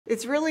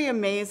It's really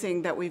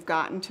amazing that we've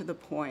gotten to the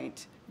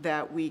point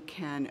that we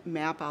can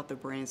map out the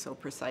brain so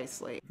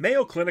precisely.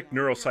 Mayo Clinic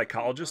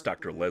neuropsychologist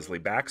Dr. Leslie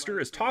Baxter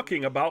is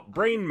talking about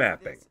brain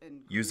mapping.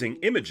 Using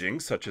imaging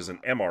such as an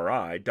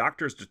MRI,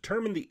 doctors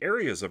determine the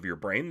areas of your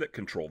brain that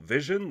control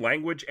vision,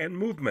 language, and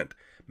movement,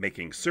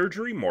 making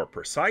surgery more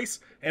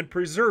precise and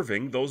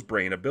preserving those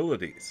brain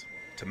abilities.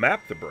 To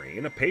map the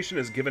brain, a patient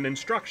is given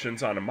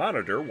instructions on a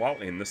monitor while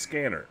in the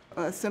scanner.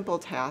 A simple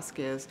task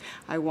is,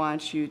 I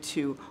want you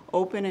to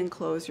open and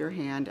close your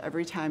hand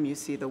every time you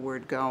see the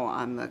word go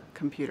on the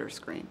computer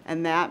screen.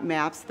 And that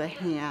maps the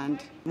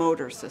hand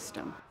motor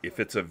system. If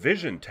it's a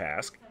vision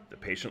task, the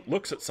patient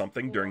looks at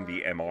something during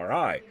the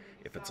MRI.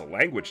 If it's a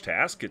language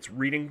task, it's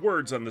reading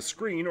words on the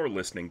screen or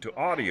listening to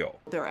audio.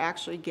 They're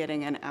actually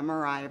getting an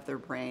MRI of their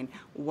brain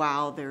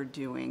while they're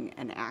doing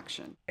an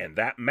action. And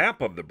that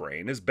map of the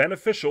brain is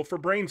beneficial for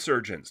brain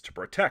surgeons to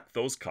protect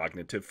those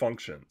cognitive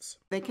functions.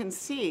 They can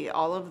see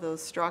all of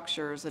those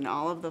structures and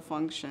all of the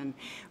function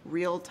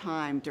real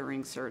time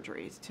during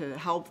surgeries to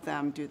help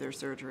them do their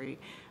surgery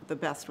the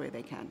best way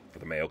they can. For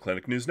the Mayo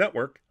Clinic News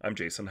Network, I'm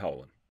Jason Howland.